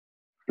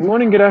Good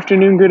morning, good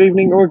afternoon, good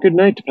evening, or good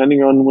night,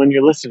 depending on when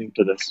you're listening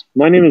to this.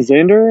 My name is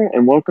Xander,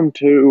 and welcome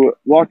to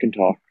Walk and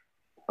Talk,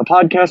 a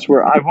podcast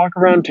where I walk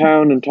around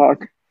town and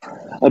talk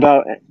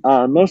about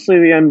mostly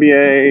the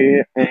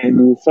NBA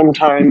and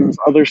sometimes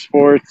other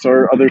sports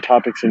or other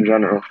topics in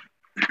general.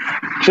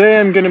 Today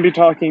I'm going to be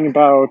talking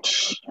about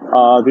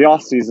the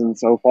off-season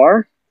so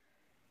far.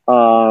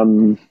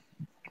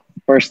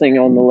 First thing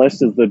on the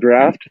list is the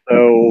draft,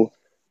 so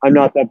I'm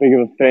not that big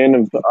of a fan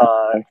of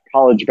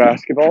college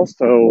basketball,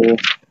 so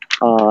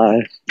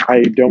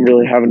I don't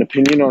really have an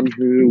opinion on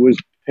who was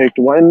picked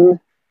when,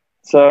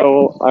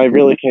 so I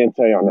really can't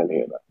say on any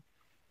of that.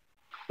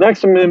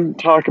 Next, I'm going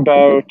to talk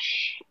about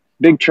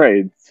big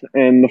trades,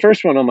 and the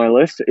first one on my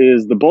list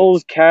is the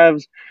Bulls,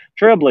 Cavs,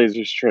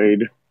 Trailblazers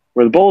trade,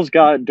 where the Bulls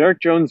got Derrick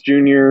Jones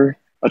Jr.,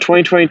 a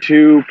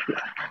 2022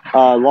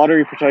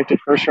 lottery-protected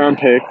first-round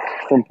pick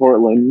from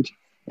Portland,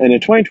 and a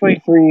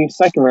 2023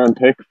 second-round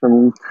pick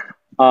from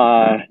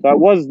that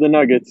was the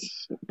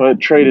Nuggets, but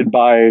traded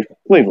by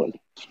Cleveland.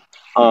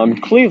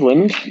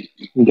 Cleveland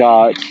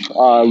got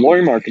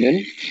Lauri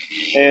Markkanen,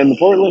 and the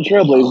Portland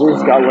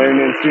Trailblazers got Larry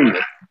Nance Jr.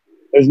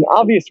 There's an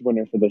obvious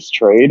winner for this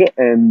trade,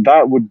 and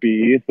that would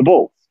be the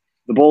Bulls.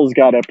 The Bulls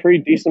got a pretty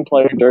decent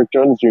player, Derrick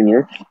Jones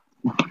Jr.,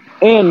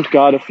 and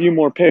got a few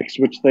more picks,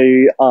 which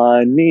they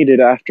needed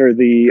after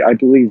the, I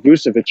believe,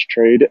 Vucevic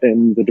trade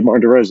and the DeMar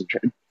DeRozan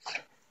trade.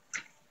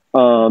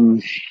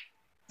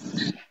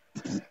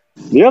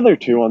 The other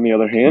two, on the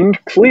other hand,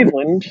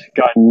 Cleveland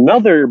got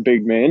another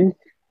big man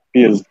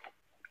because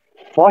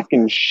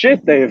fucking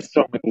shit, they have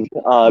so many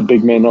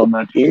big men on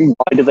that team.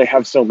 Why do they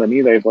have so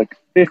many? They have like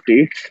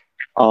 50.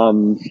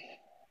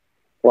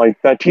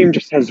 That team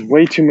just has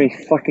way too many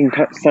fucking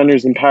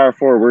centers and power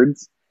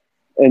forwards,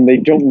 and they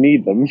don't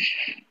need them.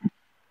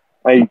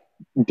 I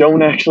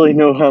don't actually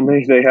know how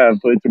many they have,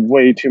 but it's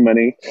way too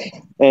many.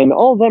 And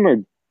all of them are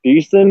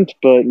decent,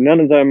 but none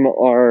of them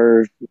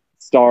are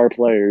star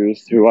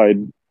players who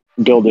I'd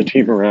build a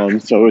team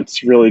around, so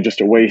it's really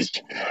just a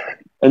waste.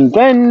 And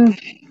then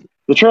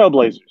the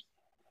Trailblazers.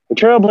 The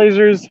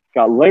Trailblazers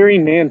got Larry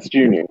Nance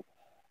Jr.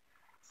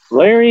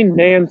 Larry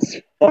Nance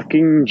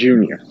fucking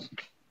Jr.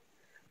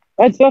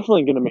 That's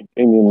definitely going to make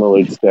Damian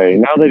Lillard stay.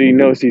 Now that he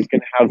knows he's going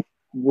to have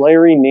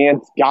Larry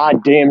Nance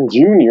goddamn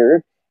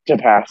Jr. to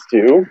pass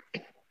to.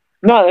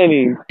 Not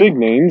any big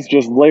names,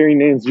 just Larry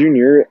Nance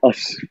Jr., a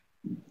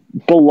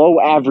below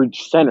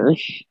average center.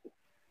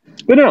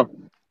 But no,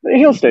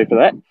 he'll stay for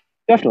that.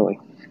 Definitely.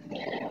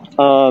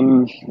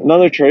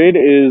 Another trade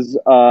is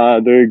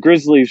the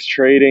Grizzlies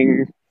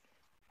trading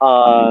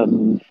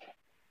Hernan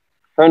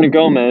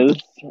Gomez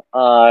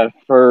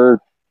for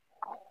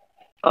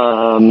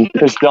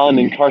Chris Dunn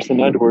and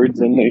Carson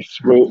Edwards, and they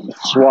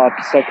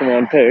swapped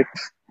second-round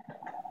picks.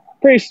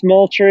 Pretty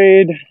small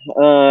trade.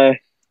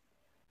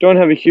 Don't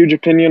have a huge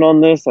opinion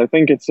on this. I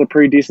think it's a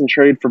pretty decent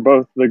trade for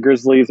both the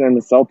Grizzlies and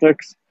the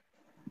Celtics.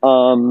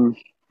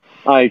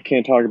 I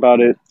can't talk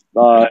about it.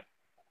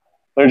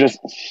 I just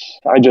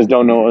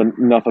don't know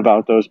enough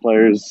about those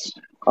players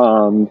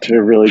to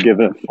really give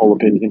a full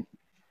opinion.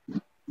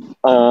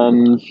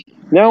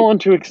 Now on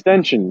to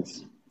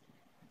extensions.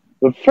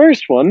 The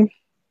first one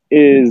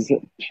is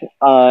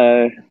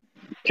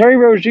Terry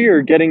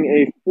Rozier getting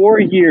a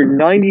 4-year,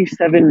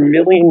 $97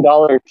 million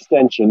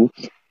extension,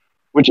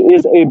 which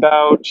is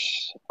about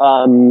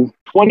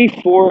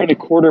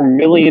 $24.25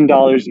 million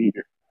a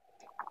year.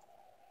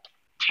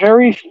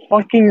 Terry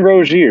fucking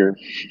Rozier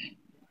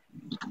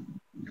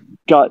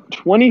got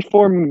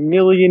 $24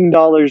 million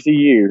a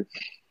year.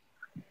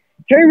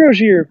 Terry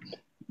Rozier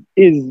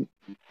is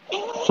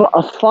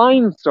a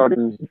fine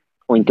starting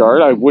point guard.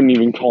 I wouldn't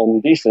even call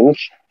him decent.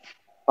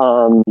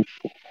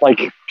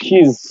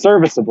 He's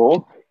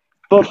serviceable.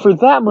 But for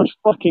that much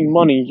fucking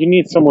money, you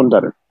need someone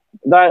better.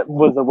 That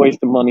was a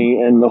waste of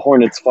money, and the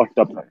Hornets fucked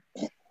up there.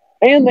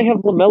 And they have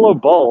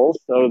LaMelo Ball,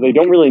 so they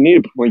don't really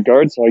need a point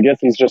guard, so I guess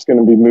he's just going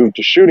to be moved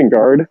to shooting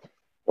guard,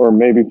 or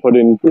maybe put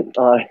in,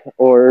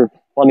 or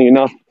funny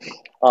enough,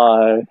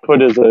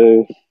 put as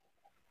a,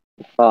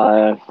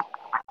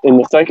 in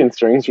the second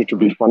strings, which would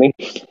be funny.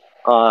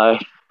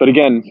 But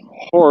again,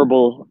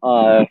 horrible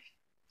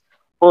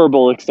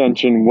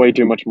extension, way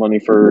too much money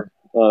for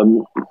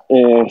point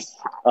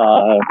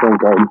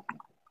guard.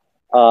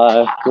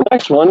 The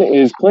next one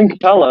is Clint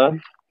Capella,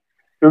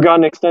 who got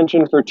an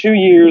extension for 2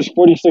 years,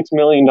 $46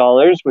 million,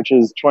 which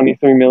is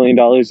 $23 million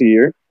a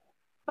year.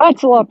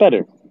 That's a lot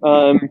better.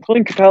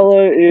 Clint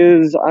Capella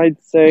is,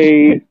 I'd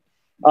say,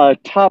 a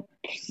top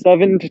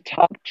 7 to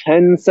top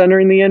 10 center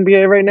in the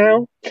NBA right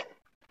now.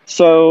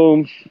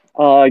 So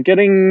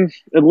getting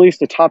at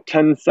least a top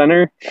 10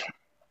 center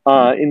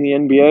in the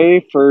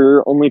NBA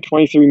for only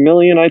 $23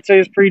 million, I'd say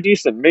is pretty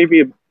decent. Maybe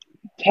a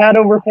tad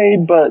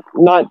overpaid, but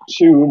not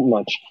too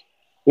much.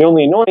 The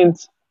only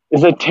annoyance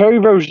is that Terry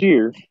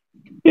Rozier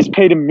is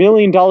paid $1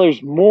 million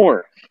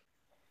more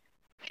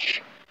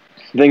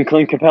than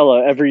Clint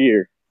Capella every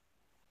year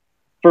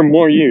for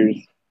more years.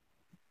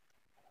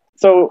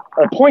 So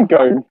a point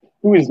guard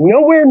who is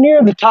nowhere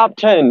near the top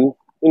 10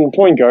 in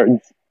point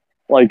guards,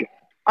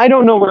 I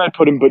don't know where I'd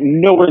put him, but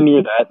nowhere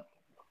near that,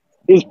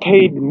 is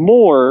paid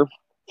more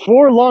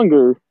for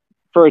longer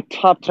for a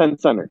top 10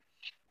 center.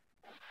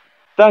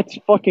 That's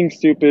fucking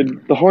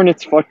stupid. The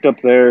Hornets fucked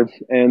up there,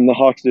 and the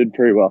Hawks did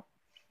pretty well.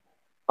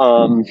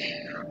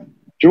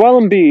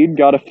 Joel Embiid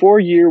got a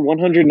 4-year,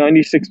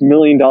 $196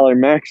 million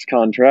max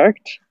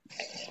contract,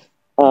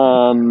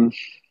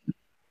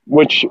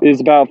 which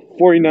is about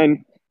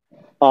 $49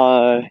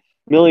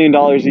 million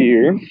a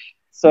year.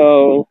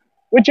 So,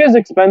 which is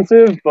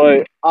expensive,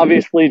 but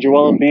obviously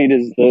Joel Embiid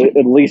is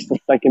at least the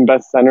second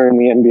best center in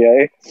the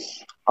NBA.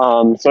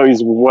 So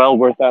he's well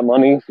worth that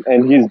money,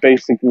 and he's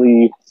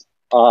basically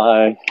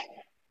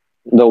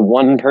the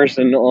one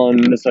person on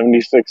the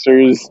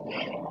 76ers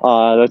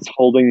that's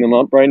holding them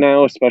up right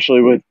now,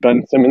 especially with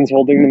Ben Simmons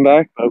holding them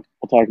back, but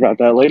we'll talk about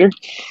that later.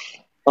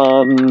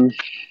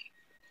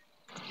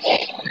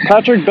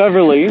 Patrick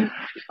Beverley,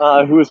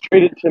 who was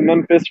traded to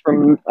Memphis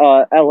from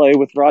LA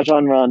with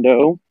Rajon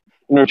Rondo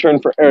in return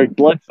for Eric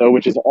Bledsoe,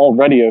 which is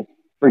already a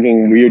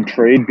frigging weird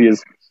trade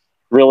because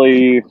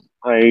really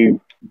I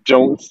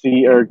don't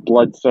see Eric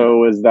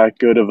Bledsoe as that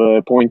good of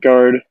a point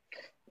guard.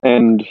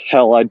 And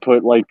hell, I'd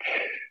put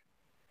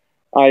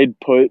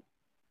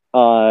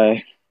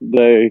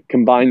the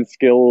combined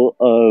skill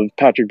of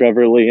Patrick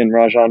Beverley and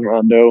Rajon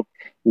Rondo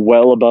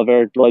well above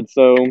Eric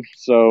Bledsoe.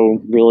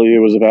 So really, it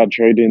was a bad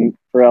trade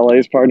for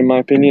LA's part, in my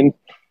opinion.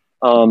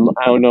 I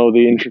don't know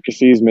the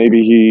intricacies.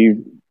 Maybe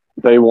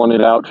they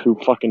wanted out. Who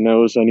fucking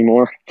knows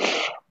anymore?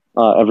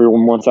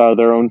 Everyone wants out of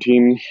their own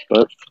team,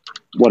 but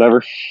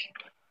whatever.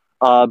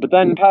 But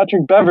then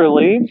Patrick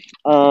Beverley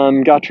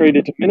got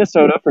traded to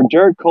Minnesota for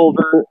Jarrett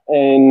Culver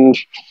and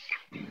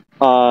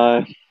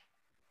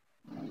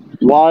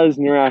Waz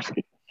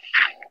Nurasky.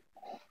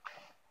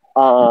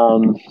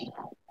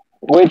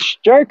 Which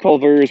Jarrett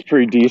Culver is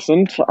pretty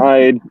decent.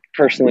 I'd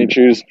personally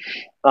choose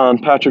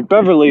Patrick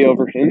Beverley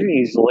over him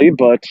easily,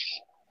 but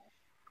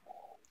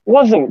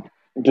wasn't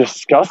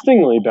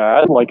disgustingly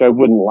bad. Like, I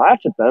wouldn't laugh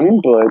at them,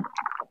 but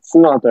it's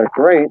not that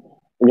great.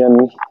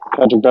 Again,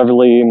 Patrick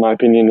Beverley, in my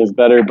opinion, is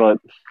better, but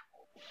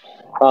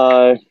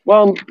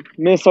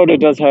Minnesota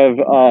does have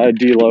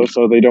D'Lo,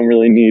 so they don't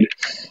really need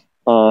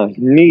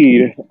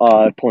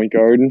point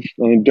guard.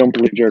 I don't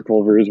believe Jarrett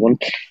Culver is one.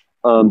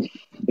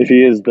 If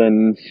he is,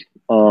 then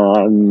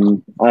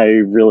I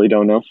really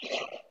don't know.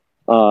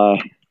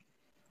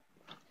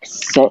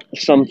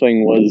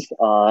 Something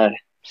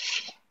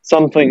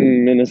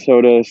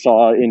Minnesota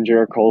saw in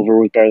Jarrett Culver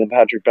was better than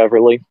Patrick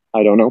Beverley.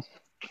 I don't know.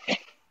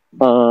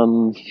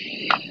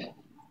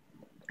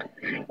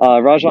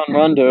 Rajon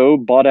Rondo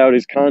bought out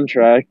his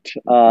contract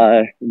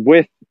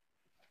with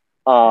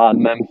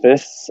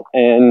Memphis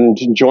and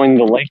joined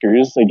the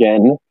Lakers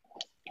again.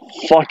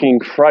 Fucking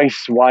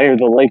Christ, why are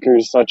the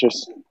Lakers such a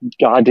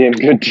goddamn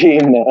good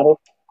team now?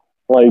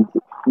 Like,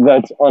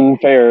 that's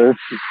unfair,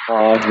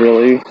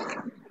 really.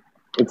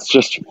 It's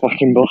just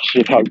fucking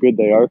bullshit how good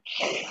they are.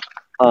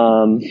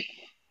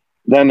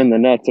 Them and the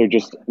Nets are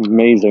just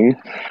amazing.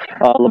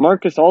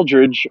 LaMarcus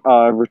Aldridge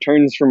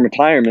returns from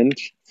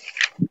retirement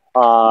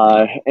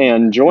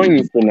and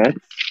joins the Nets,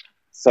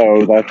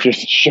 so that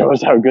just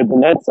shows how good the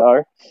Nets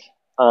are.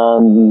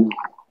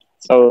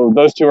 So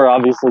those two are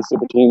obviously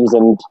super teams,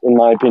 and in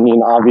my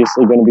opinion,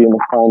 obviously going to be in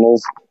the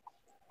finals.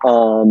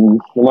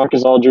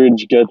 LaMarcus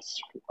Aldridge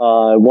gets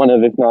one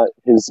of, if not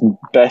his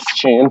best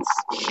chance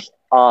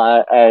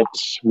at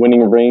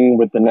winning a ring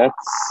with the Nets.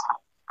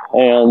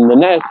 And the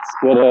Nets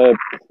get a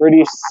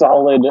pretty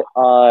solid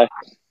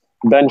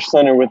bench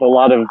center with a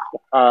lot of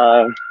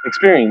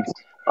experience.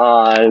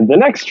 The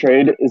next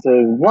trade is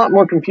a lot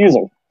more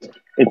confusing.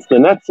 It's the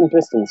Nets and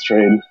Pistons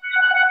trade.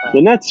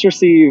 The Nets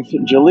receive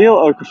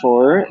Jahlil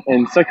Okafor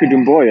and Sekou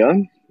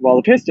Doumbouya, while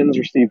the Pistons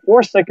receive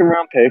 4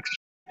 second-round picks,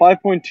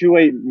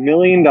 $5.28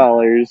 million,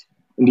 and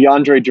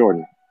DeAndre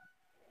Jordan.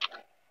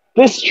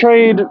 This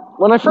trade,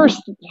 when I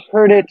first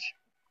heard it,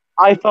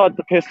 I thought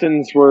the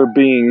Pistons were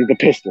being the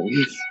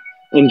Pistons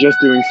and just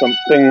doing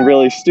something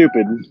really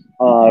stupid,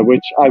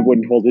 which I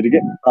wouldn't hold it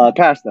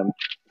past them.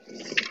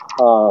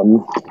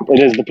 It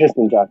is the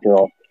Pistons, after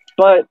all.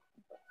 But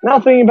now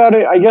thinking about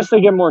it, I guess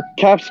they get more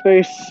cap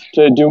space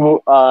to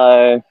do,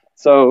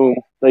 so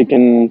they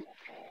can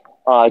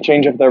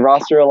change up their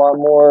roster a lot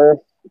more.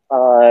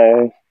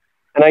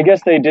 And I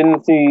guess they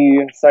didn't see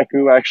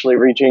Sekou actually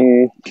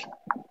reaching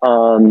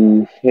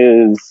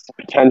his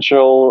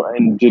potential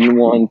and didn't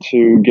want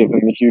to give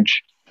him a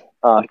huge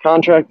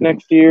contract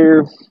next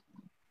year,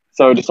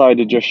 so decided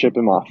to just ship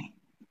him off.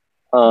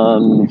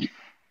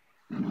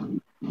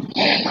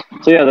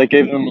 So yeah, that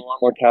gave them a lot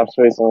more cap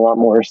space and a lot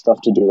more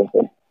stuff to do with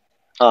it.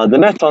 The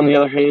Nets, on the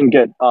other hand,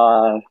 get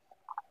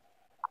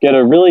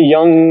a really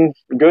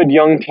good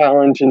young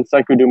talent in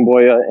Sekou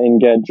Doumbouya and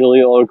get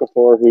Jahlil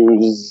Okafor,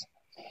 who's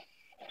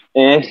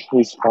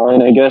he's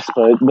fine, I guess,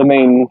 but the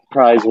main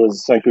prize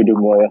was Sekou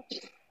Doumbouya.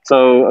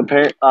 So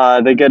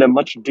they get a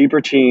much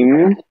deeper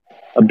team,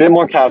 a bit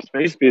more cap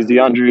space because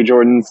DeAndre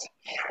Jordan's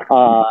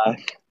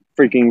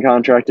freaking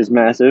contract is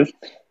massive.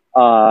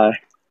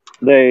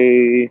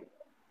 They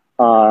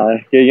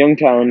get young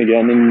talent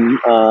again in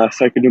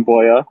Sekou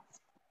Doumbouya,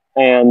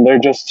 and they're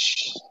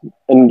just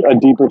and a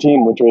deeper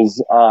team, which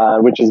is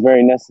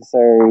very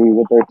necessary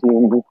with their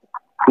team,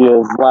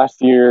 because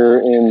last year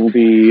in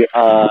the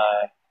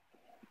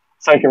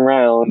second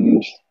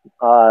round,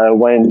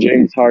 when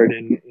James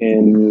Harden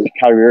and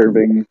Kyrie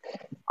Irving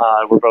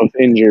were both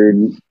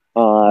injured,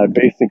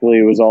 basically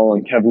it was all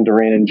on Kevin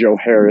Durant and Joe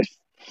Harris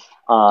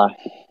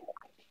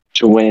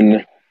to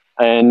win.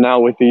 And now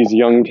with these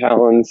young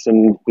talents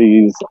and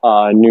these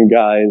new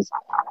guys,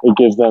 it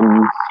gives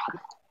them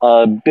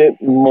a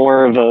bit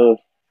more of a,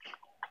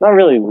 not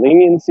really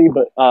leniency,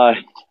 but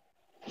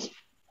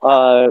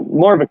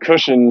more of a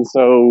cushion,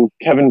 so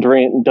Kevin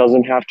Durant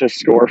doesn't have to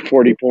score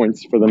 40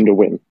 points for them to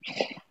win.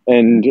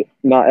 And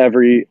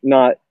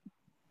and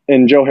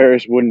Joe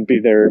Harris wouldn't be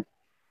their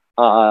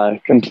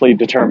complete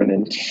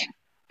determinant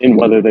in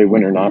whether they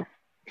win or not.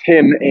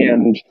 Him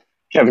and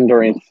Kevin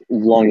Durant's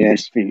long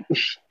ass feet.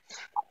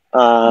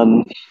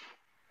 After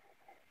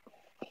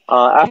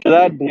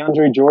that,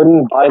 DeAndre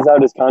Jordan buys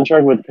out his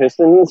contract with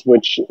Pistons,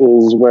 which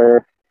is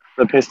where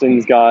the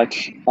Pistons got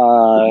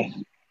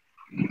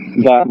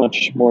that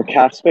much more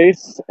cap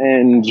space,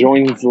 and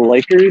joins the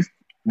Lakers.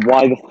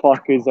 Why the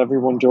fuck is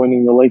everyone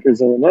joining the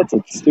Lakers and the Nets?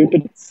 It's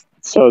stupid.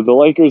 So the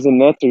Lakers and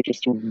Nets are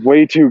just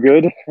way too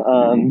good.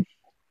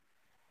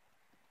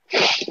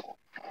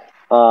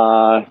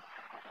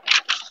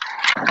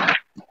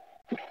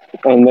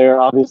 And they're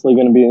obviously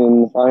going to be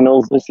in the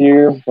finals this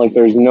year. Like,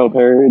 there's no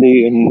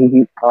parity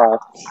and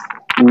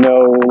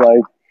no,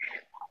 like,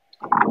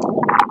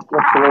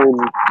 what's the word?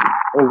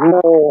 There's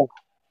no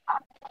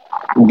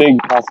big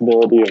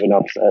possibility of an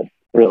upset,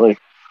 really.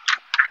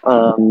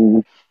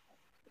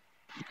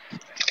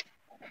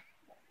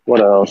 What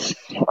else?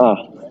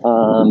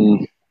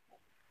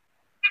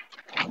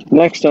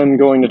 Next, I'm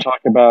going to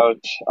talk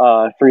about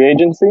free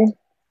agency.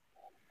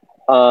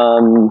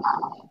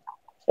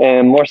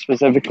 And more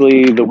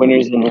specifically, the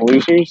winners and the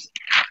losers,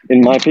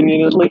 in my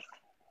opinion, at least.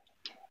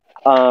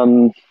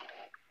 The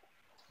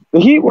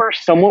Heat were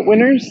somewhat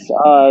winners.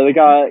 They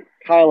got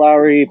Kyle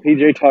Lowry,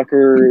 PJ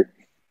Tucker,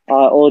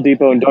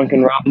 Oladipo, and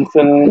Duncan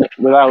Robinson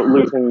without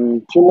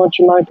losing too much,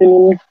 in my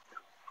opinion.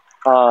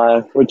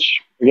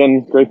 Which,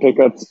 again, great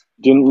pickups.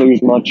 Didn't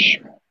lose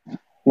much. In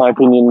my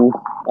opinion,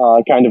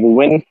 kind of a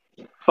win.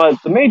 But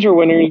the major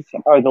winners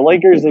are the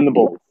Lakers and the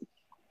Bulls.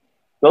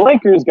 The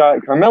Lakers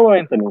got Carmelo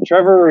Anthony,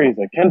 Trevor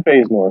Ariza, Kent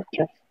Bazemore,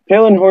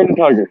 Taylor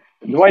Horton-Tucker,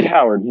 Dwight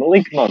Howard,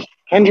 Malik Monk,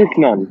 Kendrick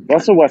Nunn,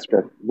 Russell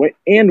Westbrook,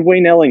 and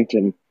Wayne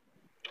Ellington.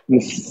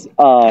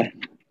 Around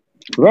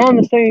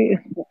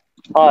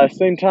the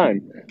same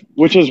time,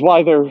 which is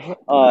why they're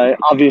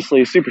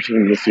obviously a super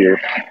team this year,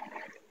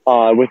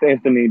 with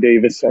Anthony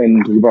Davis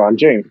and LeBron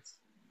James.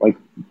 Like,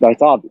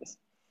 that's obvious.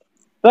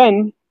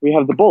 Then we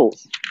have the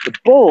Bulls. The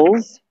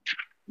Bulls,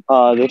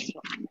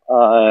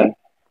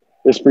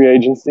 this free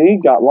agency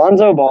got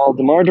Lonzo Ball,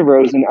 DeMar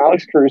DeRozan,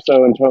 Alex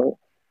Caruso, and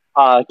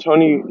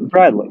Tony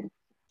Bradley.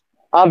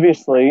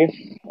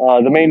 Obviously,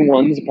 the main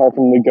ones, apart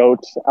from the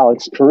GOAT,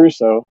 Alex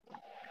Caruso,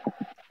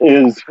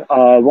 is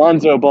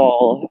Lonzo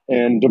Ball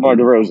and DeMar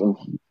DeRozan.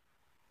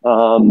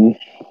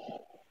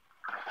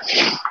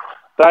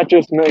 That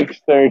just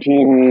makes their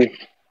team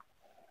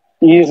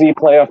easy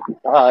playoff,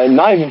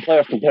 not even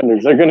playoff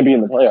contenders. They're going to be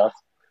in the playoffs.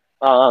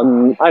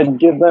 I'd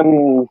give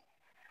them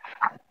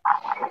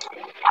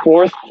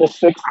 4th to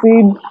 6th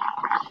seed,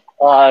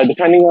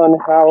 depending on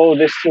how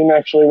this team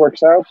actually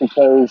works out,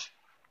 because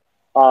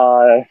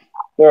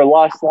there are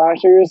lost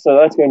last year, so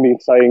that's going to be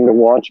exciting to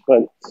watch,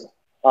 but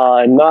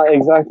not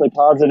exactly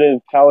positive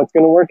how it's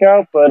going to work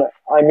out, but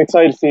I'm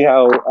excited to see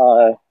how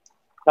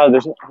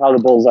the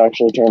Bulls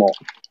actually turn out.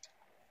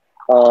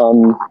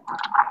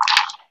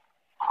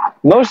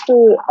 Most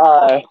of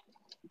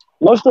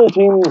the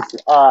teams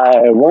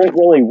weren't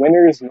really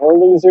winners nor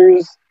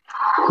losers.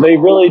 They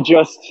really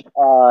just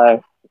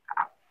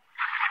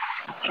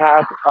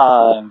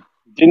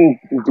didn't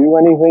do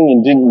anything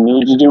and didn't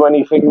need to do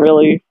anything,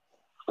 really.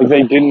 Like,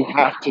 they didn't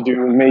have to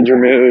do major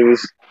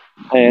moves,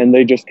 and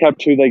they just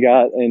kept who they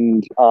got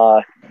and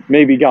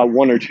maybe got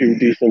 1 or 2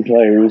 decent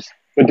players,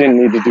 but didn't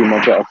need to do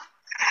much else.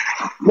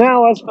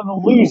 Now, as for the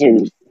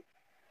losers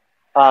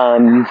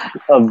of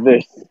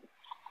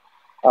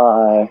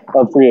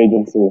free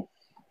agency,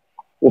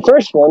 the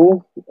first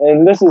one,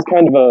 and this is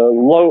kind of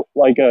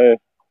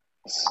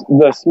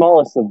the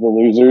smallest of the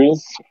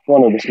losers,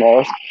 one of the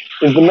smallest,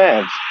 is the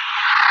Mavs.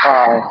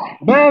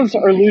 Mavs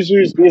are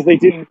losers because they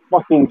didn't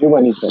fucking do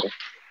anything,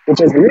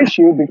 which is an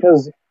issue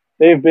because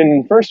they've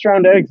been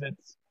first-round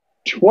exits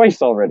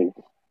twice already.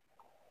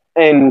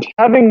 And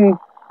having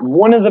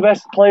one of the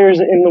best players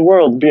in the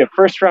world be a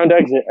first-round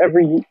exit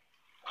for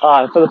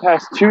the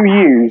past 2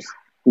 years,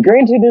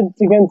 granted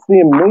it's against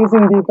the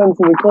amazing defense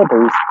of the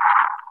Clippers,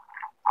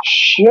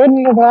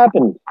 shouldn't have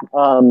happened.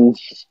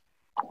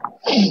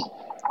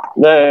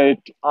 They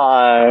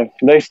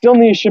still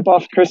need to ship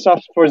off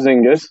Kristaps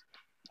Porzingis.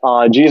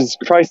 Jesus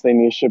Christ, they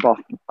need to ship off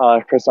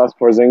Kristaps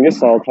Porzingis,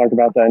 so I'll talk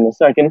about that in a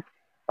second.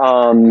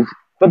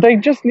 But they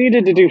just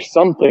needed to do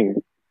something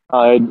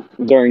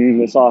during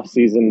this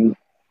offseason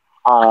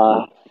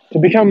to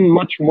become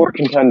much more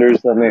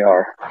contenders than they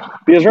are.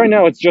 Because right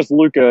now it's just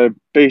Luka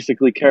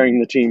basically carrying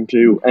the team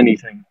to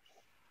anything.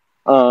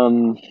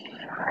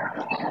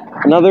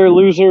 Another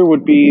loser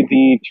would be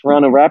the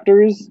Toronto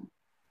Raptors.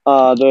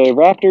 The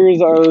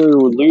Raptors are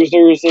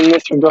losers in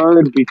this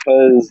regard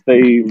because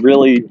they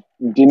really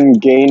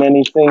didn't gain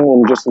anything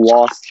and just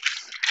lost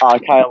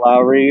Kyle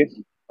Lowry,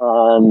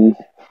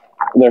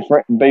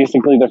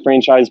 basically the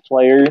franchise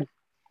player.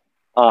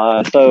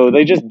 So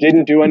they just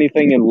didn't do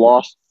anything and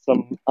lost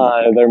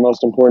their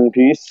most important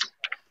piece,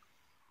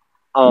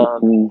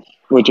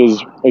 which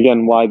is,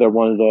 again, why they're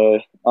one of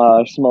the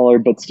smaller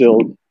but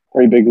still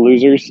very big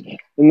losers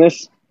in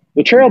this.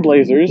 The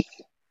Trailblazers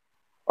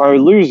are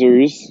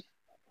losers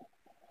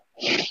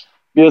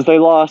because they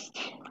lost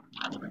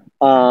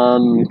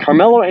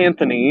Carmelo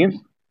Anthony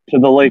to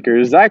the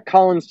Lakers, Zach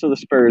Collins to the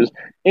Spurs,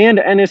 and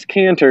Enes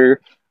Kanter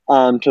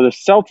to the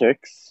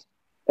Celtics.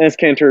 Enes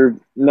Kanter,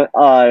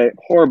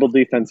 horrible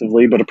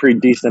defensively, but a pretty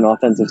decent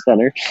offensive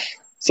center.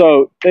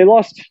 So they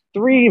lost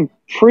three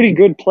pretty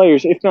good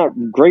players, if not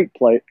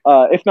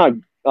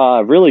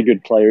really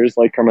good players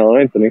like Carmelo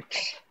Anthony.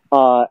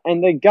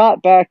 And they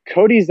got back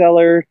Cody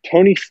Zeller,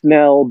 Tony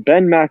Snell,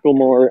 Ben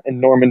McLemore,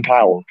 and Norman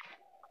Powell.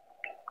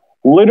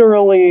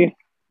 Literally,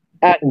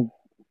 at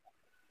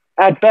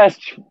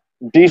best,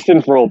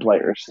 decent role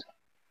players.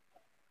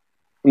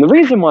 And the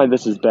reason why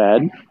this is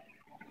bad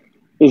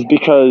is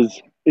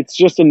because it's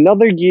just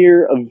another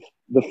year of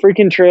the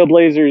freaking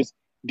Trailblazers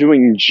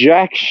doing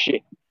jack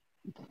shit.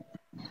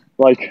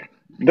 Like,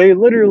 they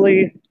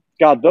literally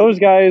got those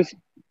guys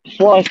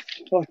plus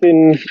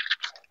fucking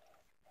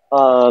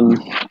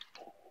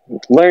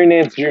Larry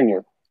Nance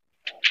Jr.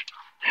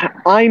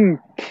 I'm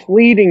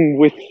pleading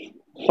with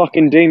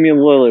fucking Damian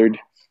Lillard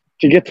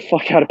to get the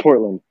fuck out of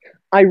Portland.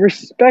 I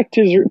respect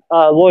his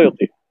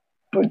loyalty,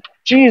 but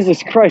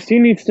Jesus Christ, he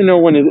needs to know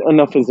when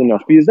enough is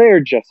enough, because they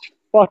are just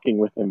fucking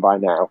with him by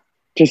now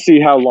to see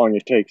how long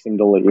it takes him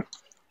to leave.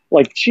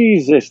 Like,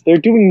 Jesus, they're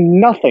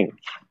doing nothing.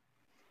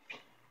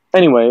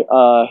 Anyway,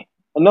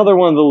 another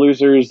one of the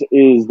losers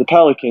is the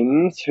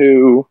Pelicans,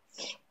 who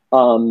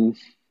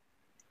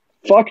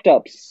fucked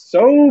up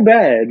so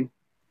bad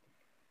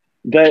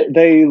that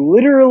they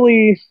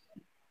literally,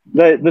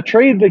 the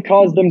trade that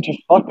caused them to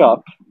fuck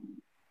up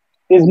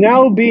is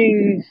now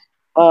being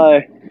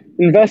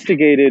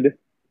investigated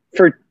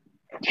for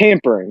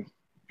tampering,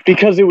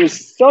 because it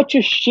was such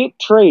a shit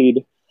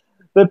trade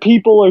that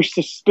people are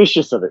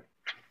suspicious of it.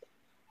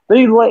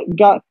 They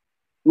got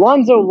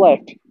Lonzo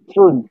left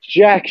for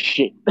jack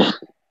shit.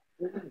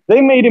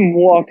 They made him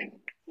walk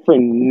for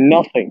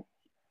nothing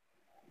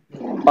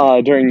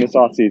during this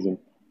offseason.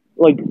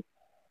 Like,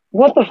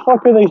 what the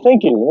fuck are they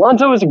thinking?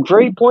 Lonzo is a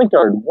great point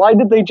guard. Why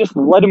did they just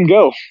let him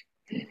go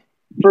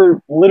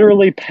for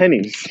literally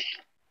pennies?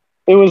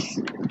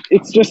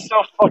 It's just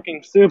so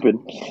fucking stupid.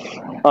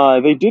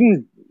 They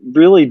didn't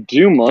really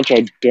do much,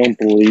 I don't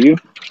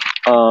believe.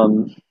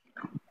 I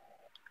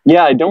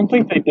don't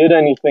think they did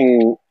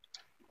anything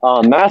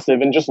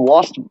massive, and just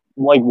lost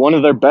like one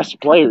of their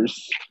best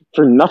players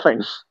for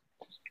nothing.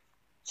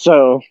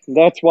 So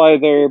that's why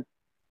they're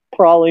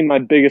probably my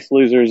biggest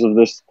losers of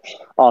this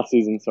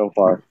offseason so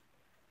far.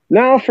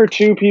 Now for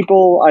two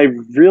people I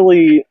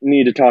really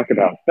need to talk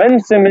about: Ben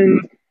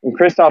Simmons and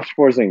Kristaps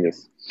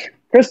Porzingis.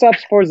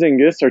 Kristaps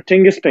Porzingis, or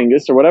Tingus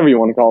Pingus, or whatever you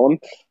want to call him,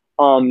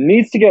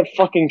 needs to get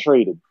fucking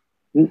traded.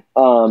 Maybe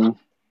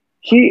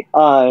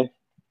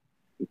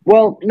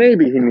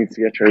he needs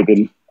to get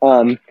traded.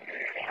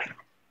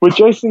 With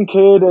Jason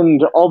Kidd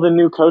and all the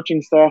new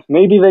coaching staff,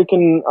 maybe they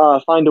can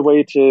find a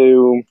way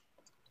to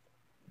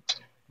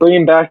bring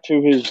him back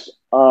to his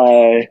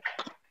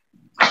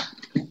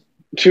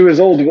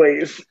old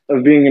ways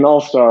of being an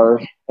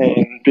all-star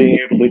and being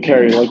able to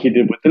carry like he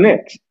did with the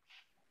Knicks.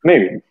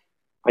 Maybe.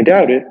 I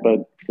doubt it,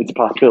 but it's a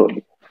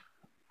possibility.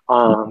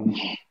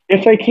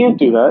 If they can't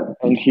do that,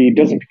 and he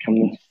doesn't become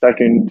the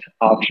second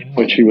option,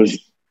 which he was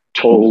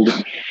told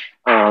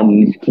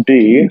to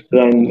be,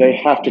 then they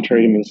have to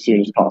trade him as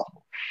soon as possible.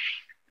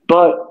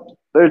 But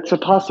it's a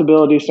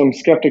possibility, so I'm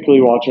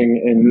skeptically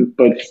watching,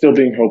 but still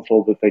being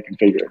hopeful that they can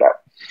figure it out.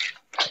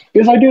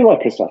 Because I do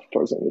like Kristaps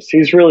Porzingis.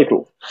 He's really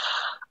cool.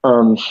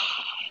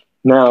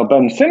 Now,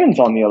 Ben Simmons,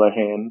 on the other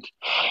hand,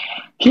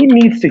 he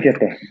needs to get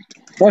the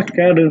fuck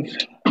out of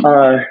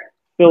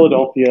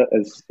Philadelphia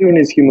as soon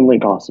as humanly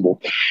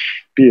possible.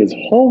 Because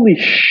holy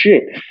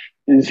shit,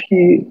 is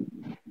he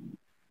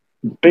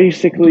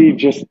basically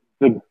just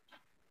the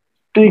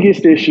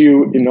biggest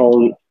issue in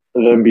all of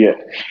the NBA.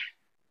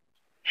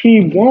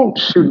 He won't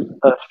shoot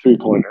a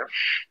three-pointer.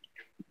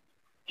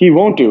 He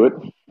won't do it.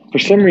 For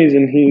some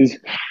reason, he's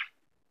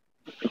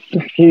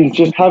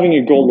just having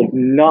a goal of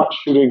not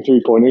shooting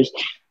three-pointers.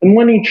 And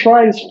when he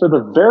tries, for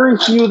the very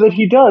few that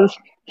he does,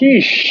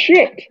 he's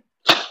shit.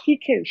 He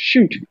can't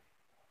shoot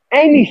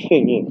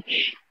anything in.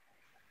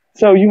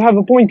 So you have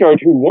a point guard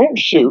who won't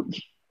shoot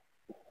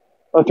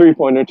a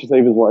three-pointer to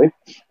save his life.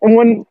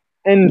 And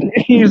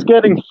if he's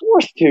getting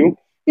forced to,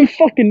 he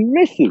fucking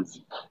misses.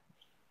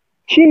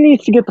 He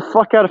needs to get the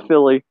fuck out of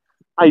Philly.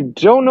 I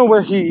don't know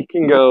where he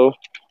can go.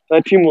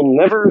 that team will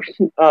never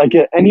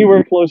get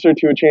anywhere closer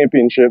to a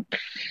championship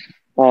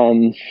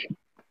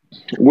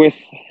with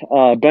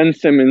Ben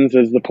Simmons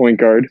as the point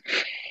guard.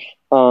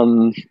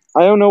 I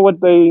don't know what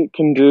they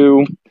can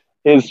do.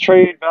 His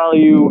trade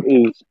value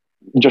is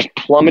just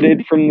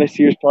plummeted from this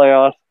year's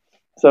playoffs,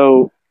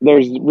 so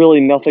there's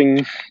really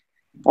nothing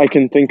I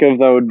can think of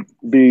that would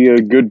be a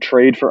good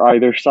trade for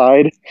either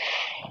side.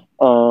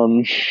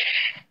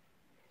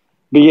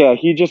 But yeah,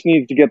 he just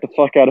needs to get the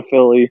fuck out of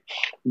Philly,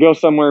 go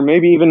somewhere,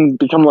 maybe even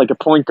become like a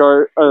point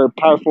guard or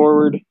power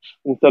forward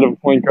instead of a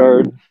point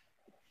guard,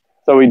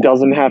 so he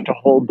doesn't have to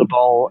hold the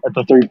ball at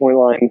the 3-point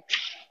line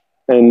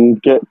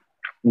and get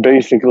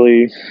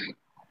basically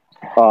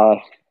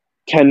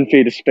 10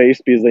 feet of space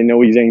because they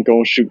know he ain't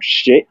going to shoot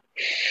shit.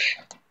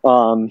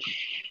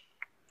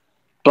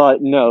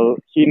 But no,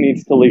 he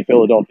needs to leave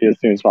Philadelphia as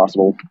soon as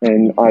possible,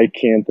 and I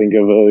can't think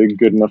of a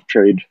good enough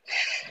trade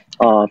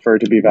for it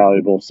to be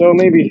valuable. So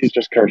maybe he's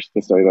just cursed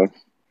to stay there.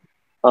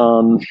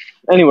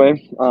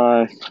 Anyway,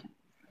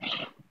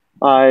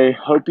 I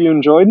hope you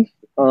enjoyed.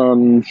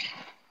 I'm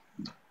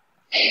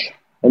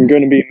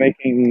going to be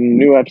making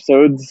new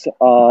episodes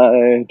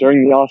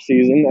during the off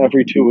season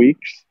every 2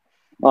 weeks,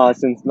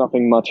 since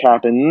nothing much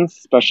happens,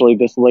 especially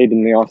this late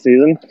in the off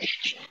season.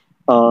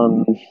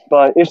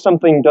 But if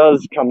something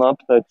does come up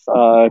that's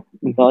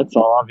nuts,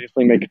 I'll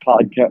obviously make a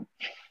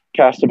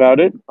podcast about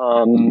it,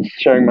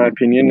 sharing my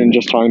opinion and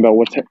just talking about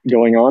what's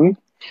going on.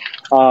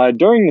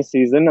 During the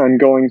season, I'm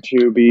going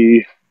to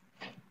be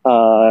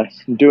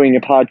doing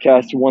a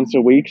podcast once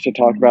a week to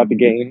talk about the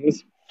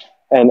games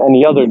and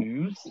any other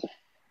news.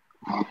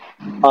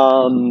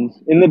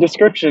 In the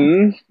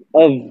description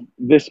of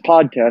this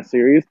podcast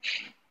series,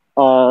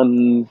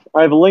 I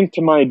have a link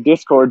to my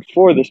Discord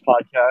for this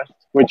podcast,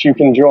 which you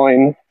can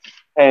join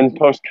and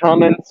post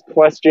comments,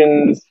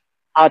 questions,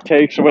 hot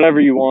takes, or whatever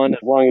you want,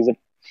 as long as it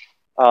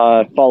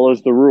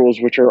follows the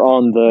rules which are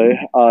on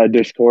the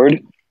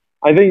Discord.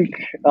 I think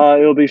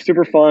it'll be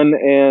super fun,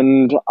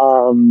 and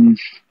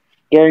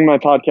during my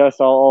podcast,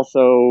 I'll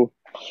also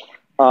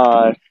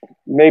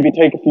maybe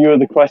take a few of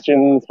the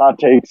questions, hot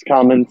takes,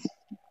 comments,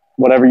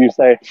 whatever you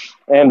say,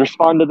 and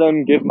respond to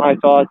them, give my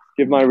thoughts,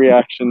 give my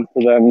reactions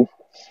to them.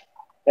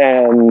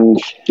 And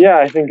yeah,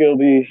 I think it'll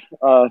be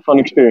a fun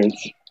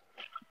experience.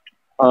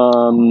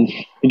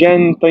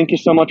 Again, thank you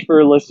so much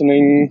for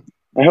listening.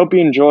 I hope you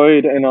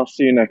enjoyed, and I'll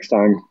see you next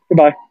time.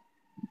 Goodbye.